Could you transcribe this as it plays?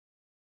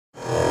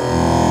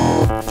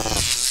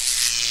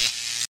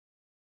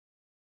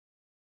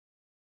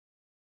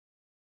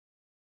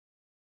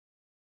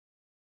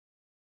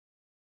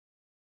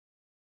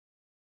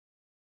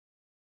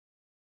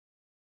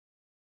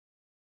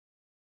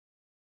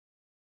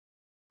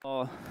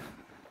Well,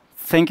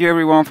 thank you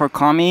everyone for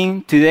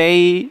coming.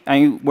 Today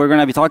we're going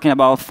to be talking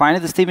about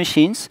finite state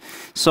machines.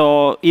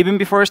 So even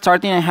before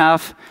starting, I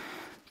have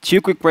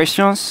two quick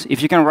questions.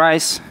 If you can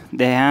raise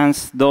the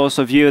hands, those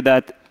of you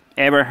that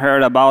ever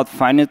heard about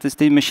finite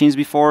state machines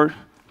before,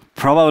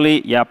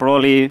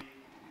 probably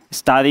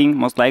studying,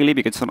 most likely,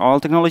 because it's an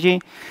old technology.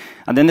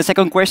 And then the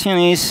second question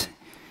is,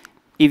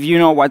 if you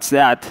know what's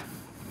that,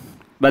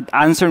 but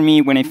answer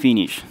me when I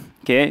finish,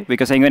 okay?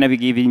 Because I'm going to be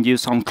giving you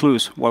some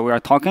clues while we are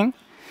talking.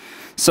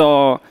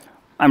 So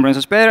I'm Rubén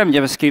Sospedra, I'm a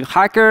JavaScript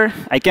hacker.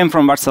 I came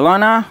from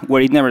Barcelona,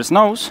 where it never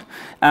snows.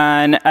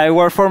 And I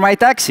work for My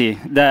Taxi,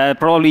 that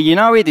probably you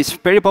know it. It's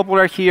very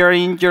popular here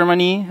in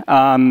Germany.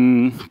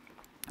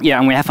 Yeah,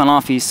 and we have an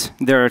office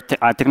there,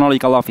 a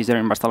technological office there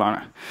in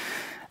Barcelona.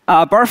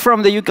 Apart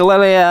from the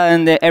ukulele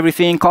and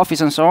everything,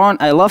 coffees and so on,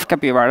 I love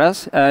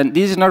capybaras. And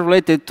this is not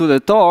related to the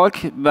talk,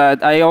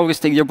 but I always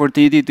take the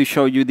opportunity to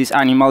show you this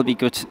animal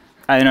because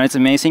I don't know, it's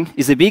amazing.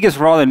 It's the biggest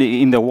rodent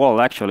in the world,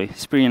 actually.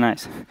 It's pretty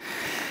nice.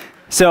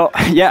 So,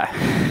 yeah,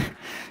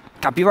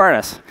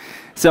 capybaras.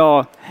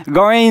 So,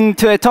 going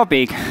to a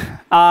topic,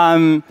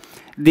 the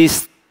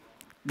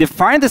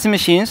finite state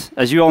machines,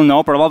 as you all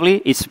know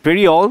probably, it's a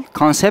pretty old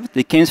concept.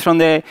 It came from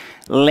the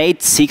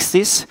late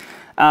 60s.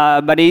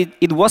 But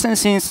it wasn't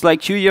since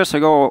like 2 years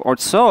ago or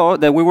so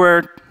that we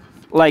were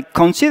like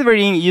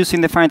considering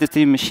using the finite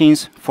state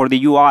machines for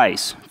the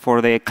UIs,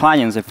 for the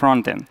clients, the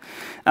front end.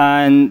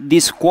 And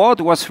this quote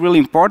was really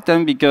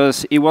important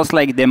because it was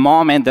like the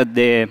moment that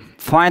the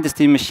finite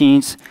state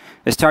machines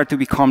start to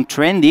become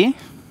trendy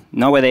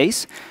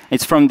nowadays.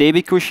 It's from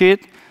David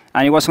Kushit,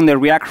 and it was on the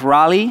React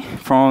Rally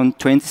from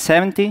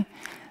 2017.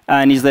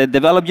 And it's the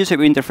develop user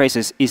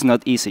interfaces is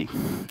not easy.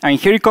 And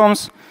here it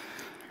comes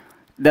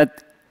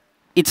that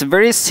it's a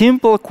very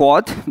simple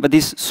quote, but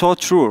it's so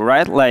true,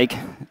 right? Like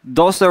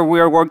those that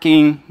we are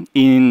working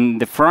in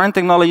the front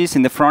technologies,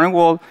 in the front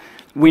world,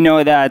 we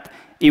know that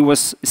it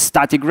was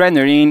static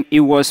rendering,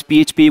 it was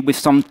PHP with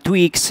some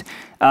tweaks.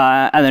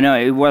 I don't know,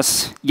 it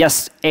was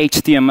just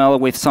HTML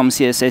with some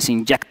CSS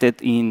injected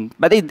in.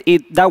 But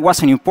that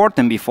wasn't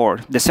important before.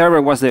 The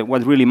server was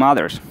what really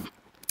matters.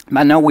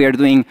 But now we are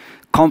doing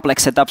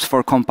complex setups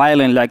for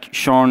compiling, like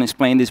Sean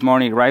explained this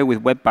morning, right,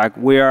 with Webpack.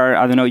 We are,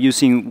 I don't know,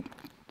 using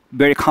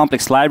very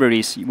complex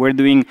libraries. We're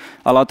doing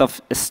a lot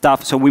of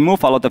stuff. So we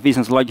move a lot of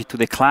business logic to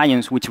the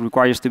clients, which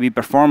requires to be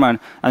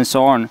performant and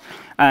so on.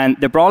 And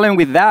the problem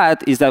with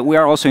that is that we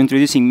are also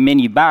introducing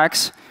many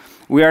bugs.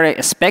 We are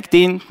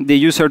expecting the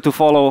user to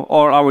follow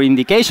all our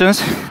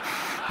indications,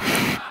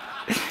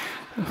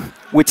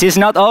 which is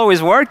not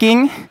always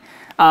working.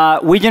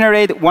 We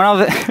generate one of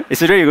the,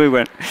 it's a really good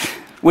one.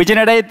 We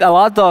generate a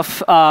lot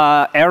of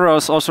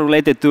errors also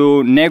related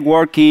to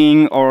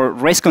networking or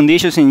race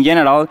conditions in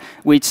general,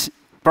 which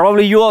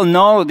probably you all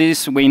know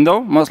this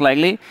window, most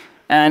likely.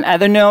 And I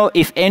don't know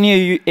if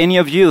any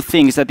of you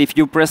thinks that if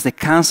you press the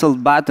cancel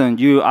button,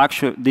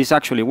 this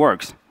actually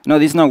works. No,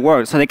 this not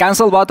works. So the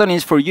cancel button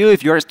is for you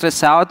if you're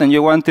stressed out and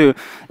you want to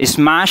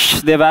smash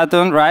the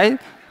button, right?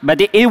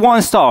 But it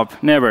won't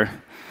stop, never.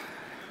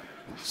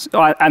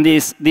 So, and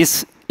this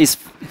is,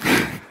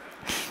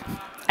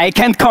 I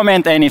can't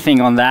comment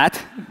anything on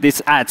that.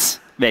 This adds,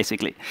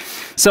 basically.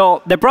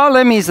 So the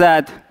problem is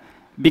that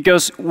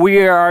because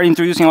we are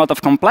introducing a lot of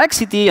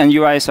complexity and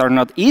UIs are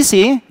not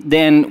easy,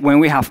 then when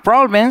we have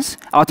problems,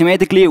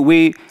 automatically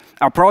we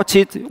approach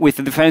it with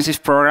a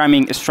defensive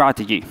programming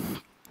strategy.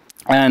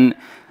 And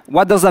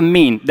what does that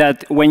mean?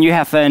 That when you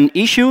have an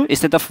issue,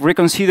 instead of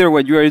reconsider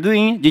what you are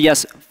doing,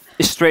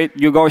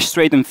 you go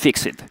straight and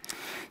fix it.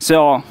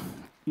 So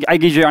I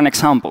give you an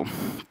example.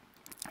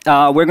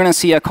 We're going to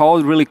see a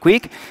code really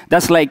quick.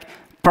 That's like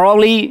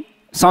probably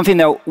something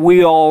that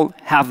we all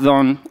have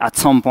done at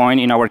some point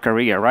in our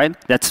career, right?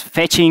 That's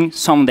fetching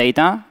some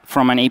data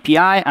from an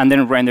API and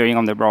then rendering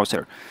on the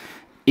browser.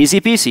 Easy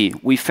peasy.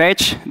 We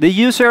fetch the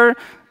user,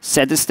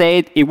 set the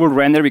state, it will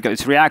render because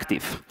it's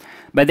reactive.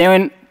 But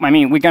then, I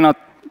mean, we cannot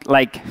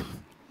like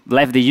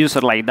leave the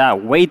user like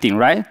that waiting,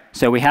 right?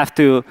 So we have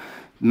to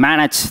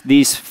manage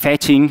this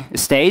fetching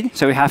state.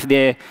 So we have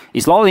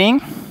it's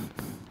loading.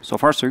 So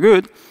far, so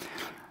good.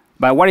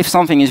 But what if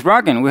something is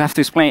broken? We have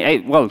to explain, hey,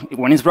 well,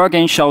 when it's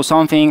broken, show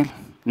something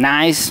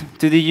nice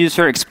to the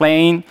user,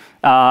 explain,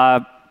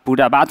 put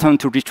a button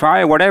to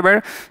retry,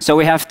 whatever. So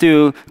we have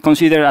to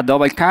consider a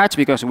double catch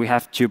because we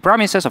have two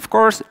promises, of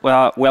course.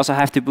 Well, we also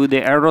have to put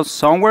the errors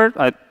somewhere.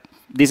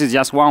 This is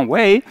just one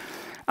way.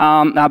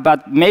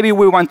 But maybe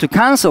we want to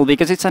cancel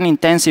because it's an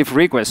intensive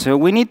request. So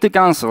we need to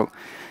cancel.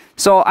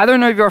 So I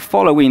don't know if you're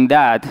following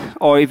that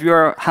or if you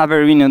have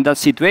ever been in that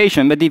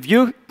situation. But if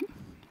you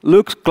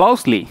look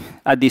closely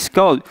at this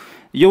code,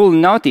 you will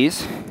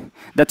notice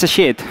that's a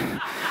shit.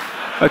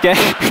 OK?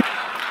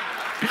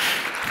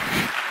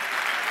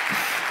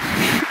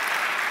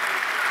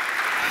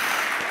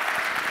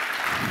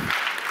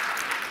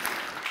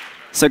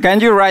 So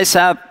can you rise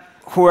up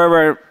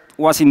whoever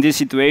was in this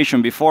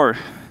situation before?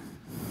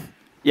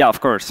 Yeah, of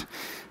course.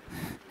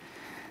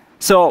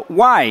 So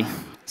why?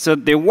 So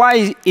the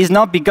why is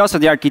not because of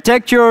the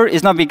architecture,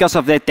 it's not because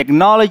of the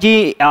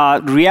technology.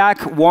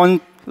 React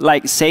won't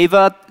like save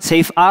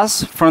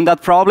us from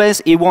that problem.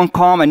 It won't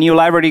come a new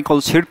library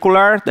called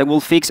circular that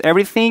will fix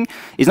everything.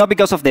 It's not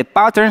because of the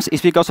patterns,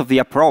 it's because of the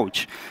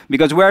approach.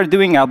 Because we're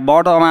doing a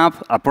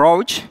bottom-up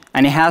approach,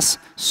 and it has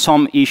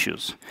some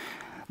issues.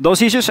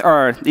 Those issues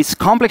it's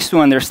complex to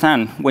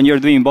understand when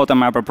you're doing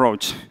bottom-up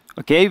approach,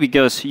 okay?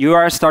 Because you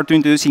are starting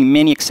introducing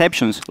many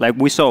exceptions, like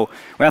we saw.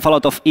 We have a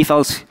lot of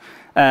if-else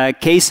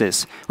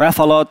cases. We have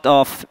a lot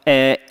of,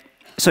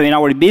 so in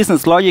our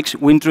business logics,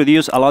 we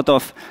introduce a lot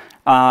of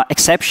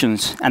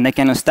exceptions and that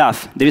kind of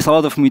stuff. There is a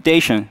lot of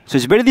mutation. So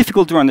it's very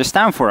difficult to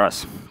understand for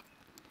us,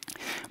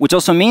 which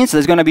also means that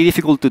it's going to be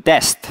difficult to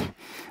test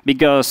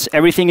because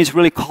everything is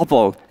really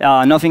coupled.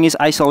 Nothing is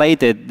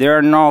isolated. There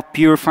are no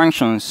pure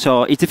functions.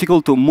 So it's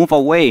difficult to move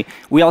away.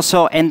 We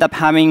also end up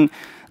having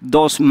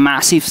those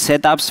massive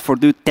setups for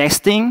do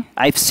testing.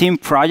 I've seen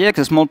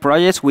projects, small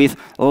projects, with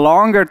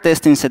longer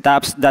testing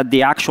setups than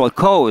the actual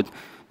code,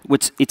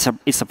 which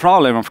it's a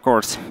problem, of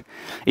course.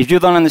 If you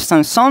don't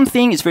understand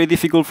something, it's very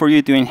difficult for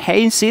you to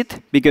enhance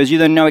it because you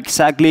don't know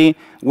exactly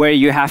where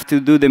you have to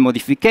do the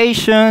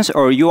modifications,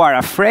 or you are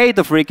afraid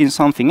of breaking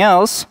something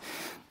else.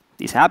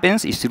 This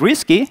happens, it's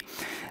risky.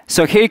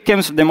 So here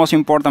comes the most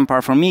important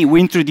part for me.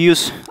 We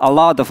introduce a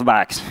lot of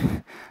bugs.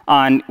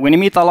 And when I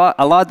mean a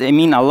lot, I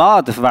mean a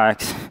lot of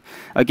bugs.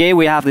 Okay,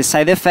 we have the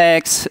side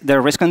effects,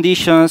 the race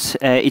conditions,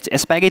 it's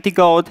spaghetti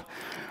code.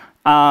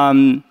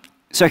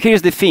 So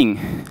here's the thing.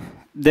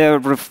 The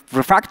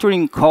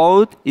refactoring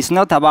code is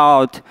not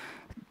about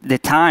the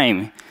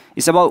time.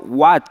 It's about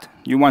what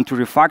you want to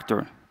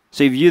refactor.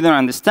 So if you don't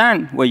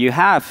understand what you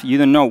have, you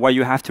don't know what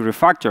you have to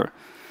refactor.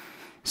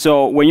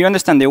 So when you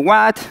understand the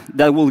what,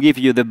 that will give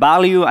you the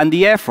value and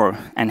the effort,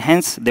 and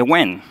hence the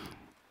when.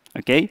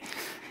 Okay?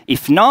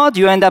 If not,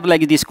 you end up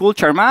like this cool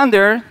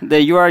Charmander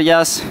that you are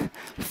just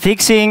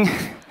fixing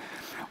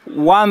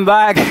one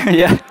bug.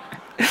 Yeah.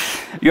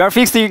 You are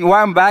fixing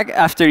one bug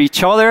after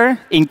each other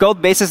in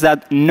code bases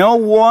that no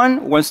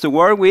one wants to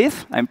work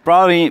with. And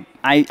probably,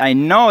 I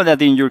know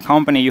that in your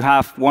company you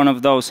have one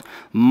of those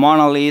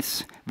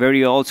monoliths,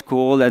 very old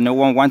school, that no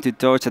one wants to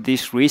touch, that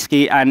is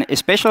risky. And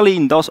especially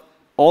in those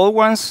old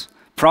ones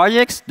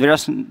projects, there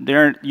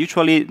are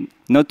usually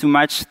not too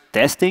much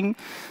testing.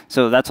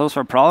 So that's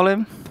also a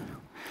problem.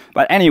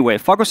 But anyway,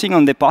 focusing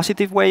on the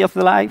positive way of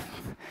the life,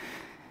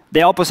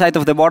 the opposite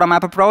of the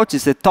bottom-up approach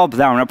is the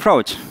top-down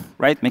approach.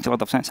 Right? Makes a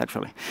lot of sense,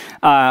 actually.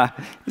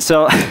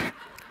 So,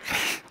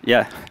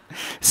 yeah.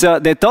 So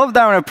the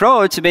top-down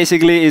approach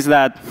basically is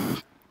that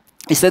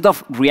instead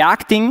of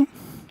reacting,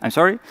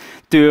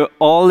 to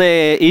all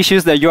the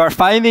issues that you are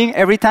finding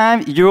every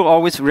time, you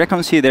always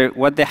reconsider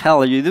what the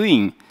hell are you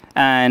doing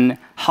and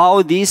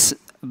how this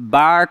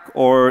bug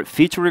or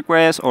feature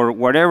request or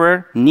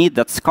whatever need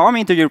that's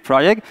coming to your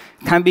project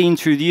can be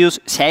introduced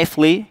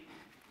safely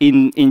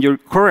in your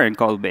current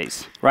code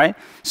base, right?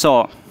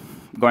 So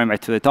going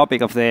back to the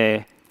topic of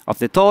the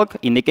talk,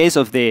 in the case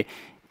of the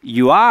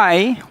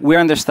UI, we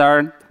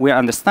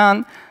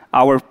understand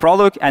our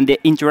product and the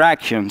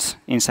interactions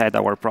inside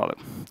our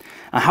product.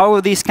 And how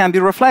this can be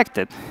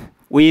reflected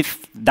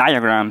with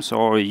diagrams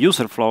or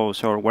user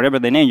flows or whatever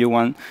the name you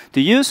want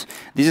to use.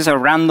 This is a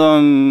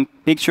random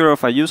picture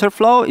of a user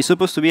flow. It's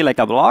supposed to be like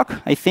a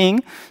block, I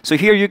think. So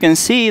here you can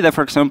see that,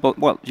 for example,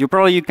 well, you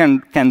probably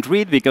can't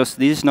read because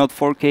this is not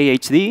 4K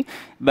HD,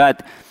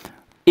 but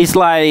it's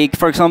like,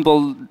 for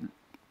example,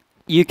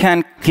 you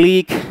can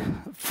click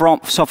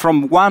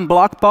from one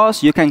blog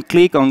post, you can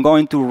click on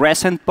going to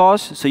recent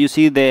posts, so you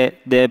see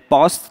the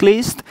post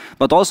list,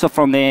 but also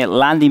from the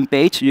landing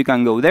page, you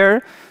can go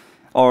there.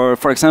 Or,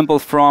 for example,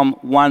 from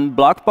one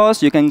blog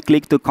post, you can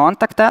click to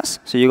contact us,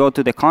 so you go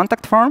to the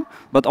contact form,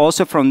 but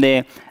also from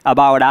the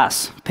About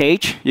Us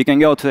page, you can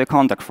go to the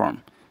contact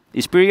form.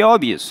 It's pretty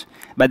obvious.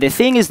 But the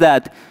thing is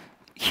that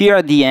here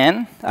at the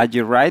end, at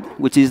your right,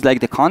 which is like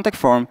the contact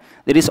form,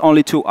 there is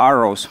only 2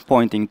 arrows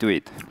pointing to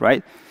it,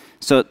 right?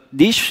 So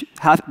this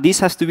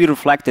has to be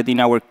reflected in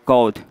our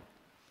code.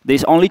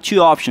 There's only 2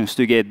 options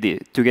to get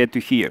to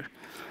here.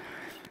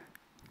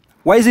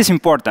 Why is this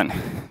important?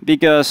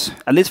 Because,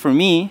 at least for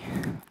me,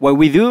 what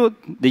we do,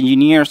 the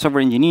engineers,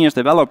 software engineers,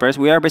 developers,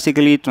 we are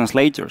basically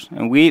translators.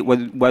 And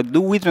what do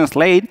we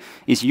translate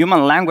is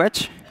human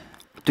language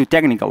to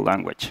technical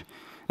language.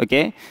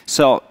 Okay?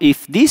 So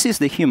if this is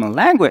the human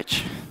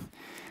language,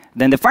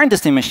 then the fine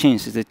testing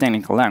machines is the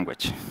technical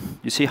language.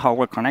 You see how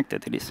well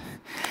connected it is.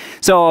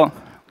 So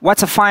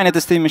what's a finite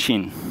testing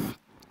machine?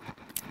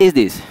 Is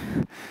this.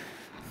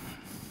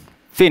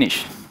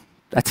 Finish.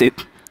 That's it.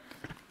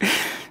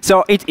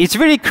 So it's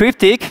very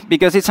cryptic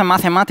because it's a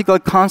mathematical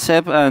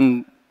concept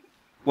and,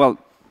 well,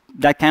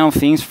 that kind of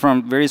things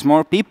from very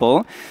smart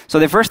people. So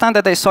the first time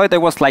that I saw it, I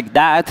was like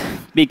that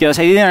because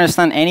I didn't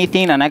understand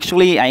anything. And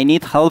actually, I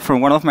need help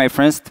from one of my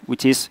friends,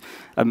 which is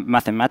a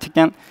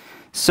mathematician.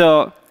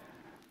 So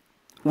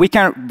we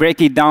can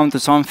break it down to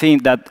something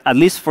that, at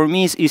least for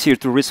me, is easier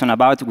to reason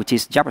about, which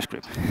is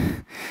JavaScript.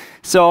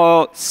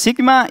 So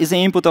sigma is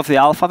the input of the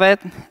alphabet,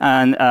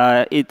 and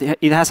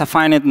it has a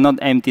finite, not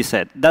empty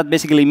set. That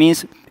basically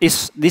means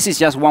this is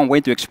just one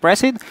way to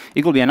express it.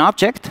 It could be an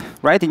object,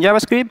 right, in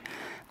JavaScript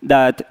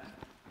that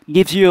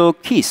gives you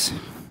keys,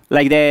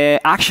 like the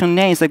action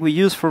names that we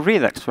use for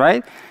Redux,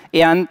 right?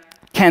 And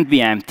can't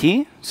be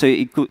empty, so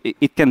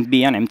it can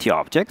be an empty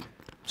object.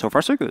 So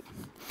far, so good.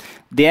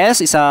 The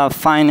S is a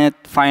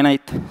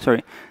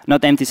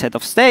not empty set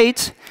of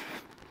states.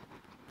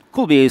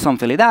 Could be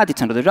something like that.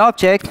 It's another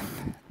object.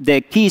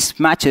 The keys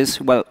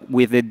matches well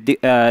with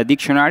the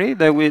dictionary,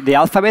 the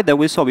alphabet that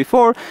we saw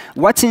before.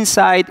 What's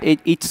inside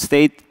each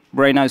state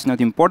right now is not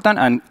important,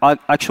 and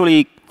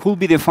actually could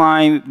be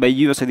defined by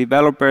you as a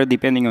developer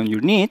depending on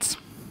your needs.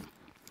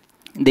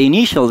 The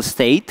initial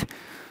state,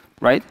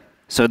 right?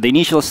 So the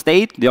initial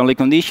state, the only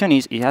condition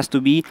is it has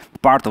to be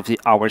part of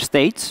our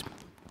states.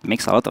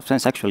 Makes a lot of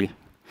sense, actually.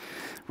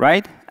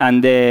 Right?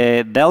 And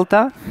the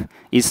delta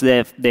is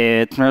the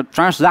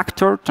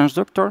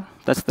transductor.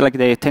 That's like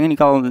the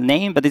technical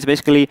name, but it's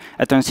basically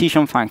a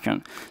transition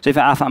function. So if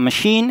I have a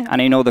machine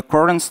and I know the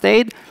current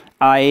state,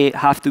 I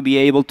have to be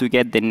able to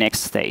get the next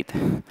state.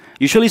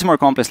 Usually it's more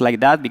complex like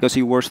that because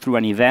it works through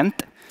an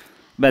event.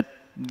 But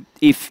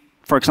if,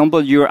 for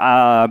example, your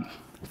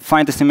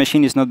finite state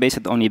machine is not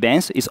based on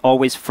events, it's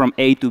always from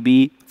A to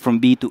B, from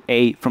B to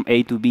A, from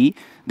A to B,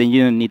 then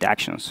you don't need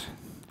actions,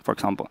 for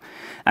example.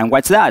 And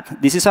what's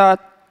that? This is a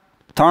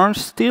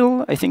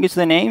turnstile, I think it's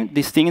the name,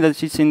 this thing that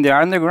sits in the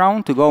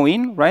underground to go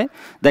in, right?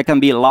 That can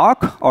be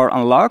locked or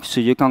unlocked,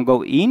 so you can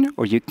go in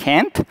or you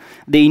can't.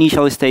 The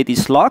initial state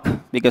is locked,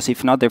 because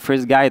if not, the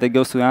first guy that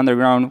goes to the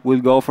underground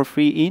will go for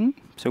free in.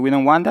 So we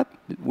don't want that.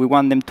 We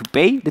want them to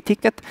pay the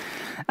ticket.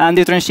 And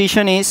the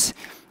transition is,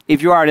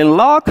 if you are in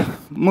lock,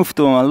 move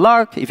to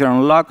unlock. If you're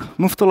unlocked,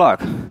 move to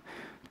lock.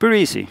 Pretty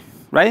easy,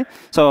 right?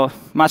 So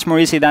much more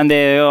easy than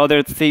the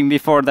other thing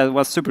before that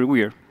was super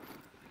weird.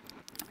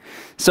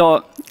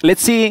 So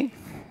let's see.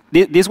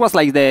 This was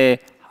like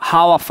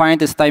how a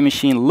finite state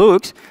machine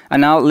looks,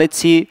 and now let's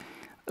see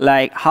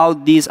like how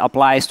this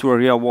applies to a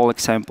real-world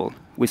example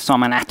with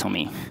some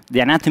anatomy. The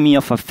anatomy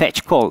of a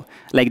fetch call,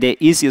 like the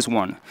easiest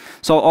one.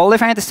 So all the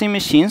finite state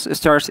machines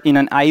starts in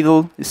an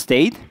idle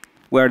state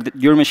where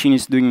your machine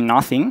is doing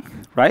nothing,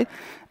 right?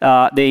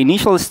 The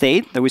initial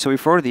state that we saw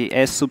before, the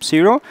S sub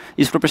 0,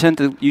 is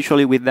represented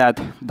usually with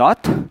that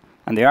dot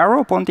and the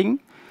arrow pointing.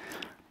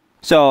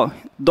 So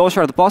those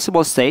are the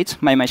possible states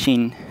my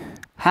machine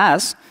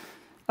has.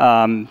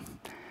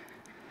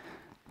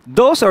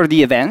 Those are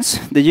the events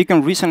that you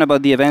can reason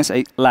about the events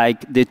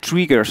like the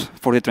triggers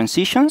for the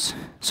transitions.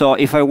 So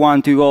if I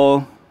want to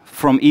go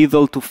from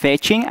idle to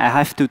fetching, I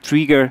have to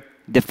trigger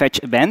the fetch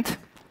event,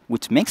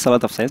 which makes a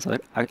lot of sense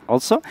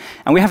also.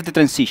 And we have the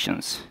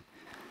transitions.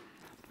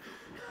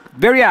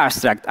 Very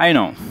abstract, I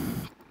know.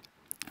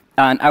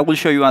 And I will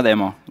show you a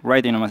demo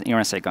right in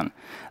a second.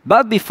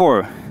 But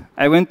before,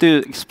 I want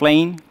to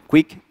explain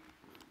quick,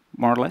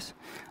 more or less,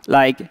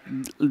 like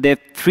the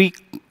three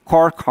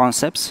core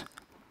concepts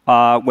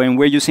when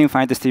we're using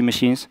finite state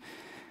machines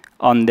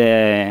for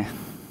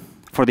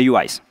the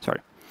UIs.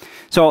 Sorry.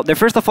 So the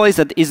first of all is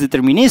that it's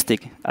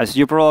deterministic. As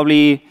you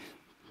probably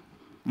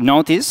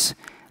notice,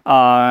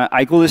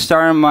 I could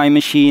start my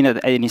machine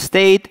at any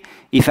state.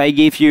 If I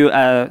give you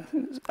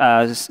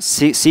a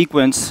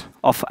sequence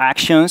of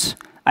actions,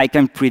 I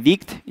can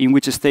predict in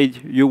which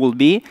state you will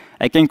be.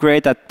 I can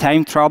create a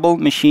time travel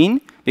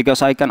machine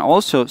because I can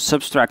also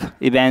subtract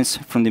events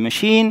from the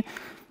machine,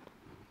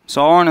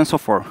 so on and so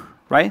forth,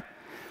 right?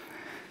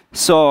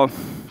 So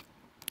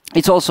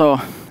it's also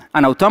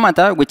an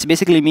automata, which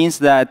basically means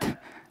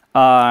that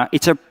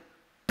it's a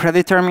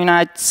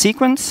predetermined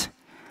sequence,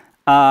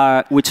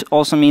 which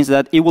also means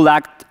that it will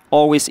act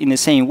always in the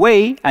same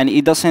way, and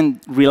it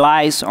doesn't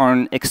rely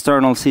on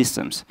external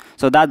systems.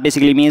 So that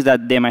basically means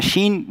that the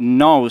machine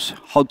knows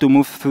how to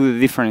move through the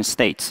different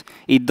states.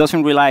 It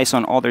doesn't rely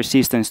on other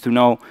systems to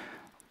know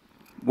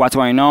what's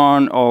going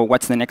on, or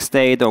what's the next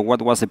state, or what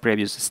was the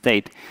previous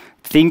state.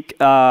 Think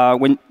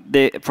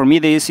for me,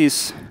 this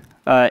is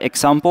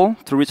example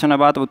to reason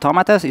about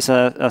automatas is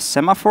a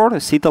semaphore, a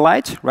city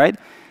light, right?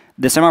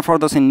 The semaphore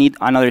doesn't need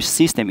another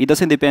system. It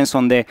doesn't depend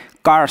on the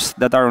cars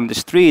that are on the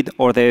street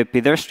or the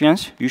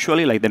pedestrians,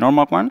 usually, like the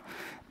normal one.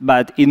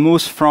 But it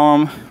moves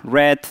from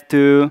red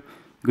to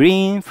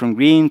green, from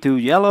green to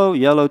yellow,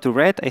 yellow to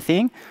red, I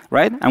think,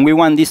 right? And we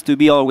want this to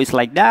be always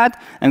like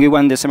that. And we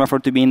want the semaphore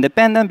to be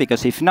independent,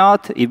 because if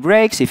not, it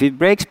breaks. If it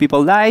breaks,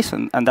 people die,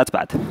 and that's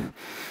bad,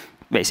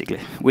 basically.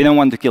 We don't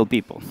want to kill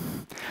people.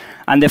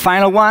 And the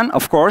final one,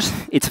 of course,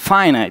 it's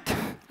finite.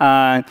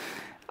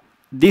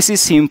 This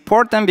is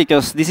important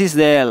because this is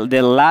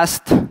the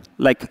last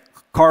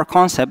core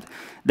concept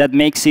that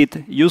makes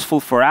it useful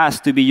for us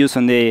to be used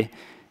on the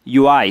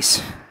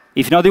UIs.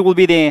 If not, it will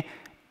be the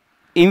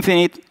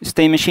infinite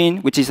state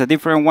machine, which is a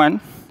different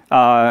one.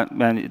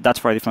 And that's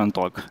for a different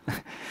talk.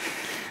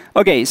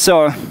 OK,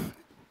 so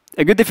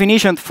a good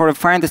definition for a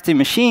finite state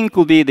machine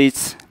could be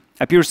this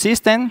a pure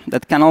system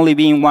that can only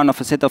be in one of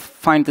a set of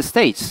finite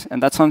states.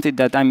 And that's something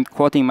that I'm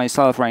quoting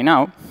myself right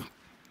now.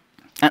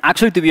 And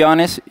actually, to be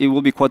honest, it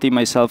will be quoting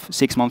myself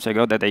 6 months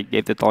ago that I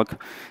gave the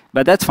talk.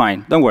 But that's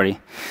fine. Don't worry.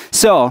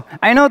 So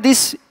I know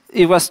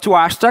it was too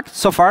abstract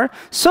so far.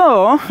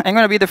 So I'm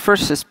going to be the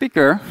first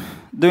speaker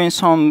doing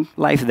some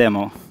live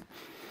demo.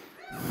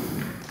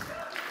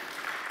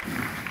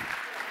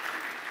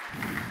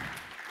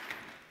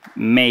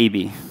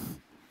 Maybe.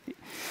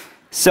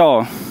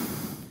 So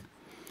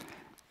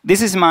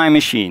this is my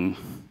machine.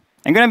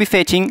 I'm going to be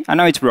fetching. I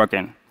know it's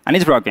broken. And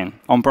it's broken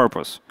on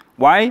purpose.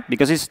 Why?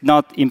 Because it's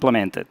not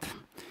implemented.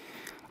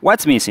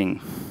 What's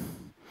missing?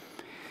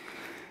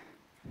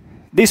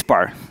 This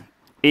part.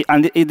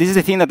 And this is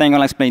the thing that I'm going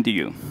to explain to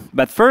you.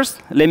 But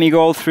first, let me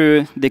go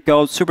through the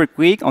code super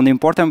quick on the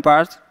important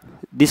part.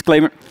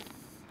 Disclaimer.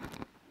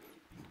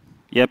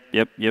 Yep.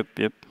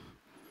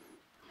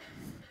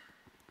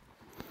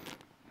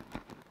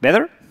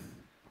 Better?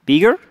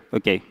 Bigger?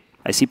 OK.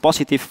 I see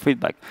positive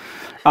feedback.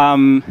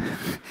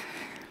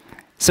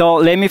 So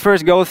let me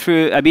first go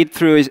through a bit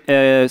through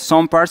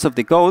some parts of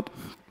the code.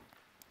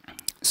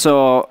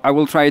 So I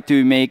will try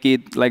to make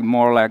it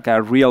more like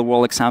a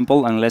real-world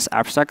example and less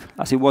abstract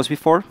as it was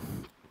before.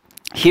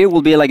 Here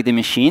will be like the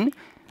machine.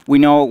 We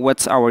know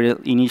what's our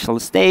initial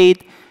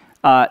state.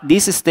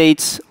 This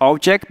state's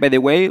object, by the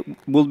way,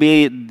 will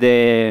be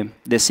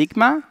the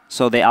sigma,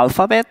 so the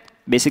alphabet,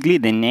 basically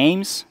the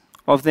names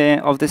of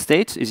the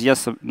states. It's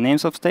just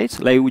names of states,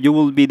 like you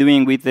will be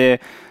doing with the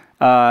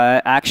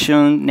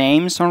action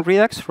names on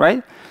Redux,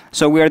 right?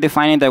 So we are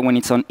defining that when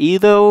it's on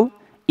idle,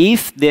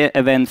 if the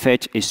event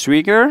fetch is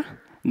triggered,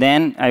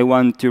 then I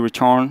want to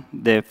return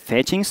the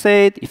fetching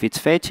state. If it's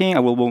fetching,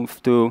 I will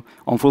move to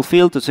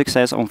unfulfilled to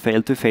success,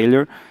 unfailed to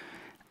failure.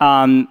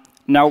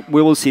 Now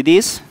we will see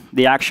this,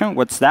 the action,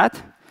 what's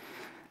that?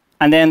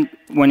 And then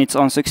when it's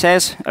on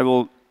success, I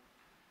will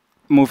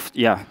move,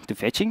 to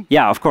fetching.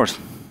 Yeah, of course.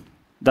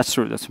 That's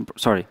true.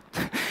 Sorry.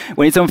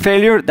 When it's on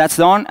failure, that's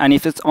done. And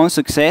if it's on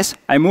success,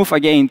 I move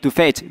again to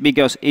fetch.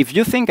 Because if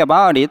you think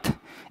about it,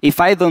 if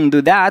I don't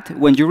do that,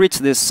 when you reach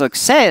the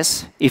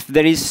success, if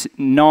there is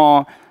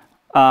no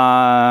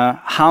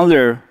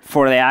handler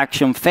for the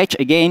action fetch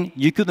again,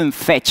 you couldn't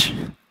fetch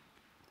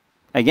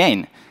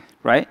again,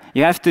 right?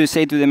 You have to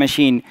say to the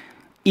machine,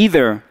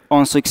 either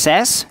on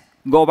success,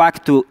 go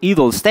back to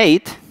idle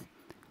state,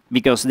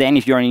 because then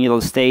if you're in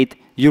idle state,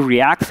 you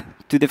react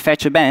to the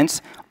fetch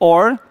events,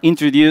 or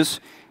introduce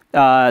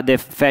the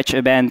fetch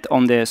event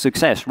on the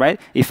success, right?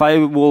 If I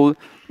will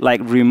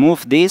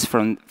remove this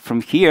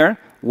from here,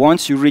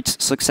 once you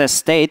reach success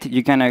state,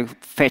 you can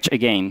fetch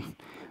again,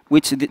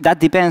 which that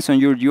depends on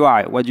your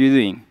UI, what you're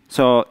doing.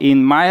 So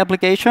in my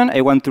application,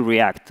 I want to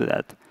react to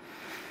that.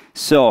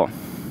 So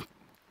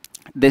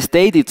the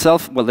state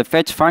itself, well, the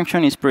fetch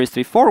function is pretty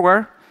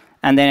straightforward.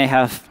 And then I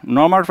have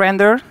normal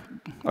render,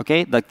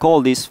 okay, that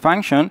call this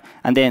function.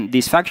 And then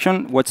this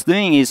function, what's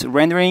doing is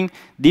rendering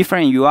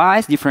different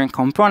UIs, different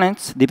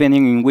components,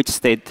 depending on which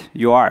state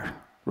you are,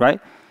 right?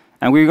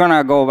 And we're going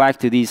to go back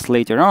to this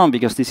later on,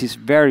 because this is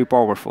very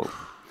powerful.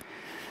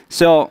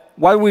 So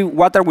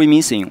what are we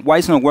missing? Why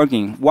it's not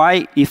working?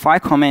 Why, if I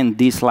comment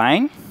this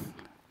line,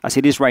 as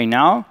it is right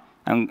now,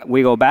 and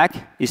we go back,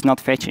 it's not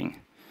fetching,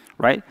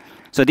 right?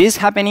 So this is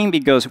happening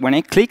because when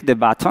I click the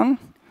button,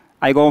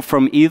 I go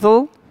from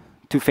idle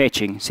to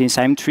fetching, since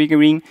I'm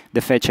triggering the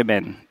fetch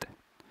event.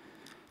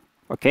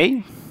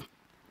 OK?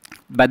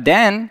 But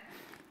then,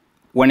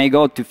 when I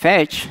go to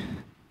fetch,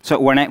 so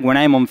when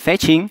I'm on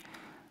fetching,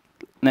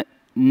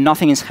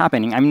 nothing is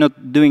happening. I'm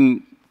not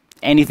doing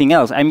anything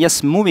else. I'm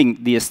just moving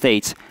the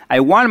states. I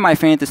want my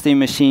finite state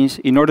machines,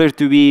 in order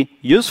to be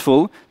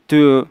useful,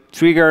 to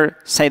trigger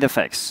side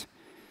effects.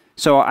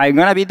 So I'm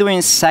going to be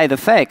doing side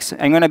effects.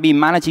 I'm going to be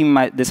managing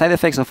the side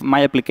effects of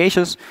my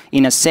applications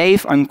in a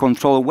safe and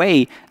controlled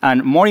way.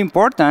 And more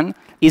important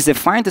is the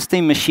finite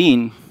state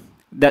machine,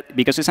 that,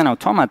 because it's an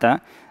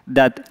automata,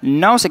 that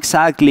knows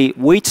exactly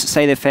which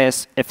side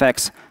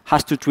effects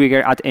has to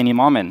trigger at any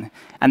moment.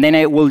 And then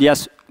I will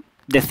just,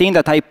 the thing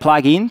that I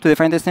plug into the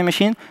finite state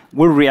machine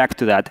will react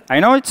to that. I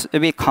know it's a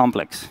bit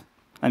complex.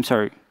 I'm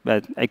sorry,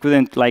 but I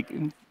couldn't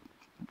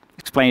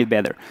explain it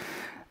better.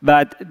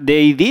 But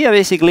the idea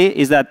basically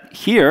is that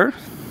here,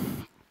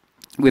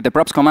 with the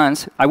props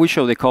commands, I will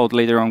show the code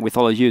later on with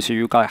all of you so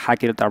you can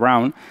hack it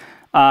around.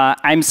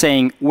 I'm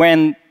saying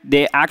when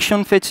the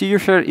action fetch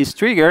user is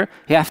triggered,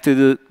 you have to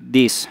do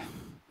this.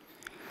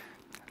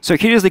 So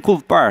here's the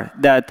cool part,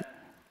 that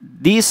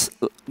this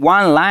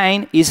one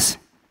line is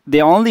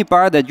the only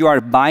part that you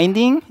are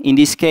binding, in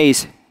this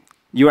case,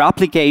 your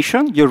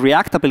application, your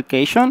React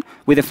application,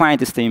 with the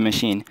finite state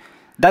machine.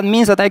 That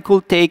means that I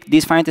could take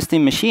this finite state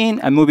machine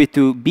and move it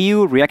to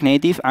Vue, React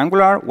Native,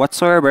 Angular,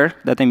 whatsoever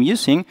that I'm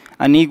using,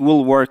 and it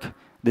will work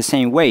the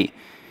same way.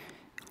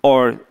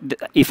 Or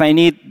if I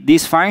need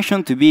this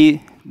function to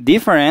be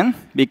different,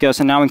 because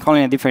now I'm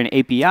calling a different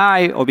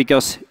API, or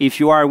because if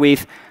you are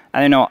with, I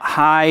don't know,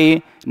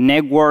 high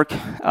network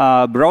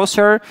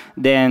browser,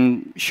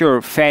 then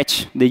sure,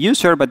 fetch the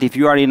user. But if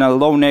you are in a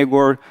low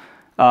network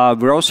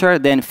browser,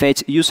 then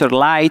fetch user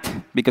light,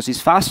 because it's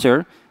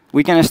faster.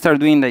 We can start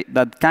doing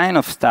that kind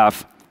of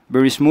stuff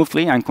very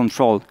smoothly and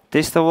controlled,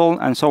 testable,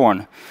 and so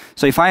on.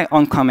 So if I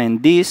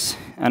uncomment this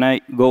and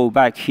I go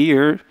back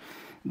here,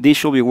 this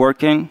should be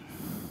working.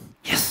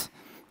 Yes.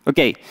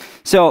 OK,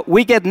 so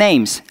we get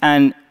names.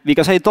 And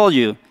because I told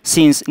you,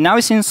 since now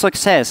it's in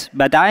success,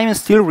 but I am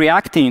still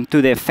reacting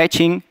to the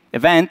fetching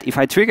event, if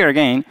I trigger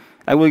again,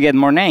 I will get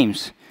more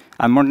names,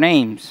 and more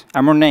names,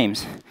 and more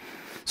names.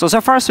 So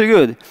far, so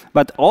good.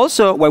 But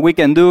also, what we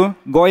can do,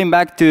 going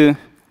back to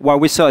what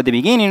we saw at the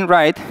beginning,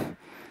 right,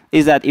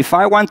 is that if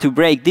I want to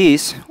break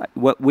this,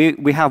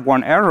 we have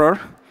one error,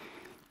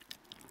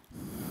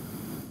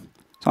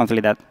 something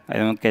like that. I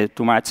don't get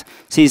too much.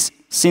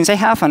 Since I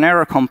have an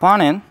error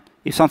component,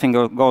 if something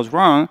goes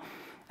wrong,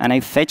 and I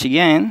fetch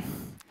again,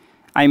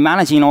 I'm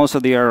managing also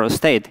the error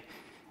state.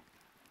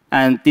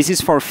 And this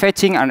is for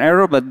fetching an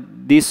error, but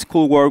this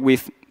could work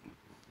with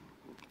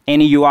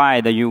any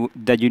UI that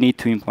you need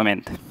to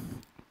implement.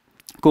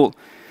 Cool.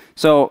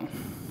 So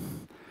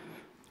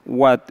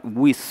what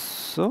we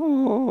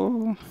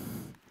saw,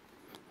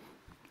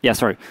 yeah,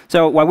 sorry.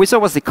 So what we saw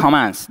was the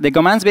commands. The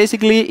commands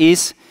basically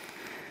is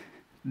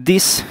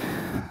this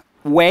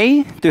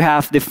way to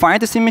have the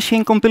finite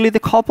machine completely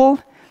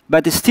decoupled,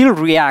 but still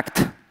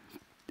react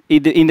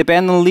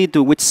independently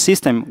to which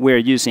system we're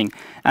using.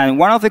 And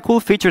one of the cool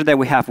features that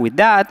we have with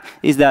that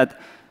is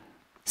that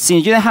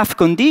since you don't have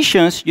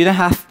conditions, you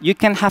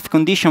can have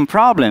condition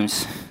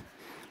problems,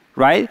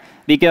 right?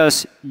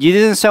 Because you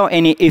didn't show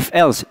any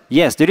if-else.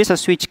 Yes, there is a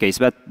switch case,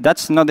 but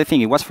that's not the thing.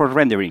 It was for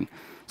rendering.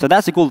 So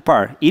that's the cool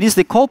part. It is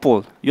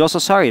decoupled. You also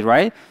saw it,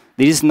 right?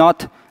 This is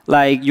not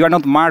like you are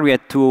not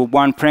married to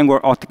one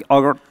framework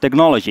or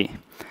technology.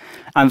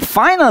 And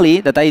finally,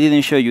 that I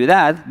didn't show you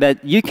that,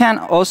 but you can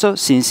also,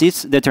 since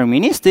it's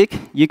deterministic,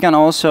 you can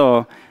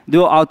also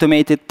do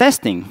automated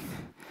testing.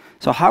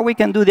 So how we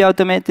can do the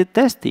automated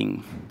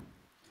testing?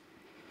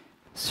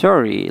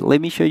 Sorry, let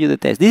me show you the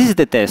test. This is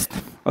the test,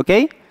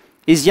 OK?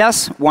 It's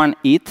just one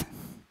it.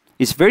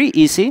 It's very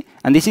easy.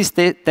 And this is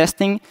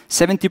testing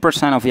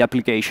 70% of the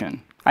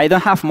application. I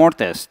don't have more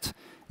tests,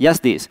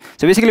 just this.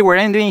 So basically, what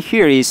I'm doing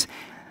here is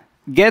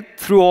get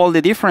through all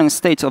the different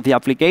states of the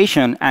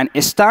application and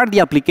start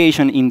the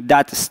application in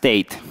that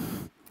state,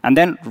 and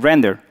then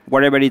render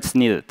wherever it's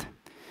needed.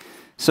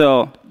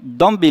 So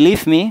don't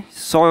believe me,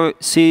 so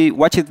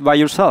watch it by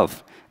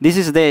yourself. This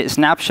is the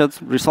snapshot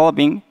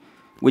resolving,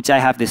 which I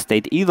have the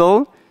state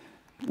idle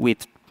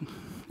with,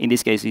 in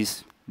this case,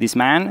 is this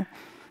man,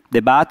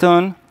 the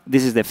button.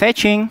 This is the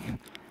fetching,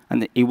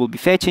 and it will be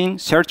fetching,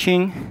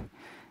 searching.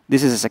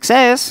 This is a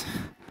success.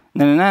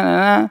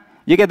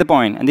 You get the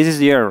point, and this is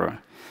the error.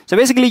 So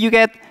basically, you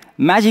get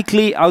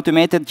magically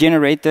automated,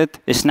 generated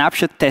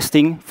snapshot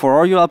testing for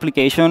all your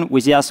application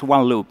with just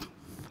one loop,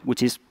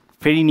 which is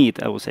pretty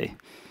neat, I would say.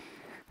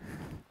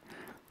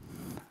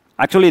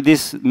 Actually,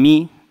 this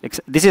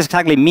is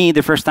exactly me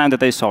the first time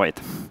that I saw it.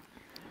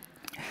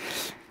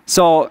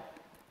 So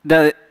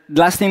the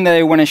last thing that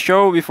I want to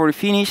show before we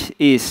finish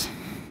is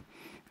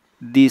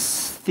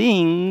this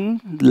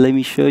thing. Let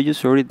me show you.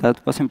 Sorry,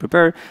 that wasn't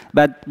prepared.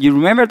 But you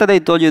remember that I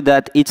told you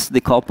that it's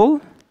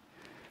decoupled?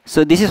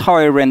 So this is how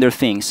I render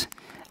things.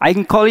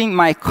 I'm calling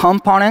my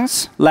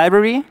components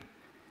library,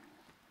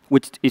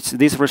 which is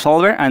this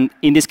resolver. And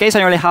in this case,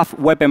 I only have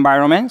web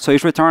environment. So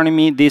it's returning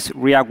me this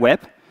React web.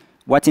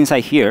 What's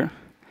inside here?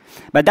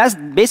 But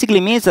that basically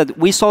means that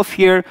we solve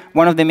here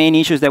one of the main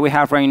issues that we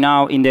have right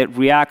now in the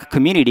React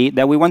community,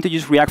 that we want to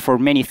use React for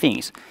many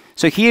things.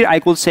 So here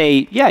I could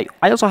say, yeah,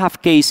 I also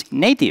have case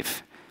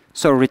native.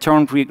 So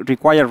return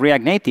require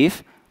React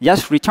Native.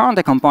 Just return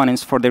the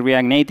components for the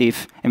React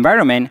Native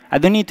environment. I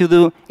don't need to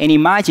do any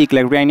magic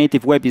like React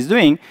Native Web is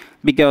doing,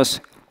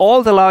 because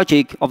all the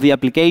logic of the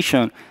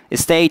application,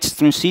 states,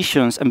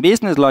 transitions, and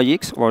business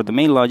logics, or the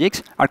main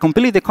logics, are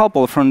completely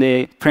decoupled from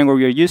the framework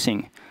you're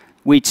using,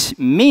 which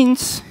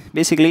means,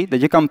 basically, that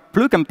you can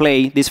plug and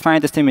play this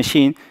finite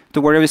machine to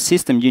whatever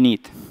system you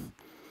need.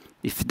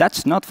 If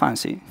that's not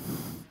fancy.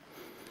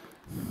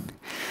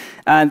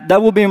 And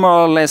that will be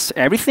more or less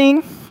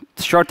everything,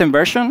 shortened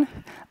version.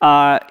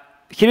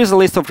 Here is a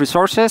list of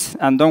resources,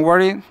 and don't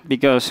worry,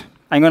 because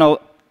I'm going to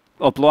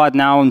upload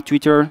now on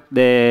Twitter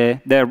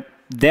the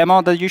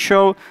demo that you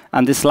show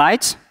and the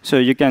slides, so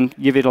you can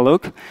give it a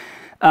look.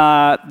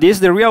 This is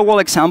the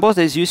real-world examples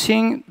that's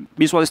using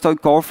Visual Studio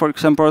Code, for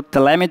example,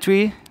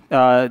 telemetry.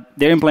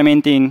 They're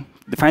implementing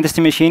the finite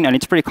machine, and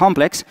it's pretty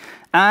complex.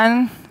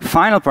 And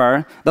final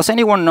part, does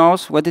anyone know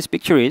what this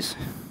picture is?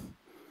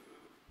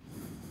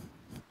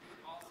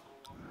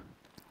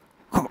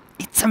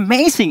 It's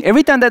amazing.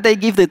 Every time that they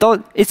give the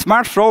talk, it's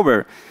Mars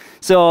rover.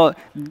 So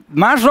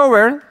Mars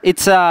rover,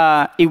 it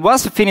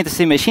was a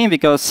finite machine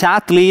because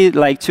sadly,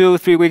 like 2 or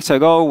 3 weeks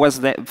ago,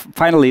 was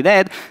finally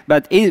dead.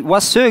 But it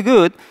was so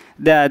good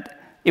that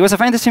it was a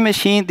finite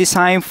machine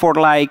designed for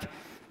like,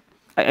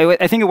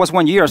 I think it was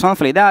 1 year or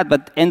something like that,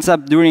 but ends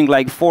up during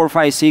like 4,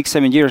 5, 6,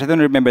 7 years. I don't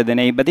remember the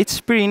name, but it's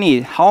pretty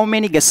neat. How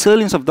many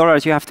gazillions of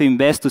dollars you have to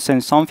invest to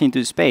send something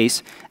to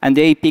space, and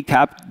they pick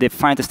up the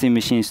finite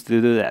machines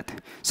to do that.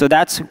 So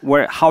that's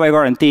how I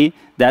guarantee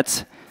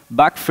that's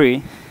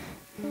bug-free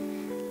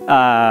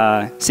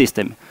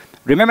system.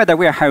 Remember that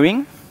we are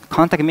hiring.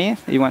 Contact me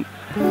if you want.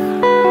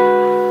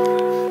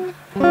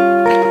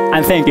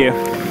 And thank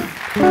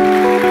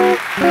you.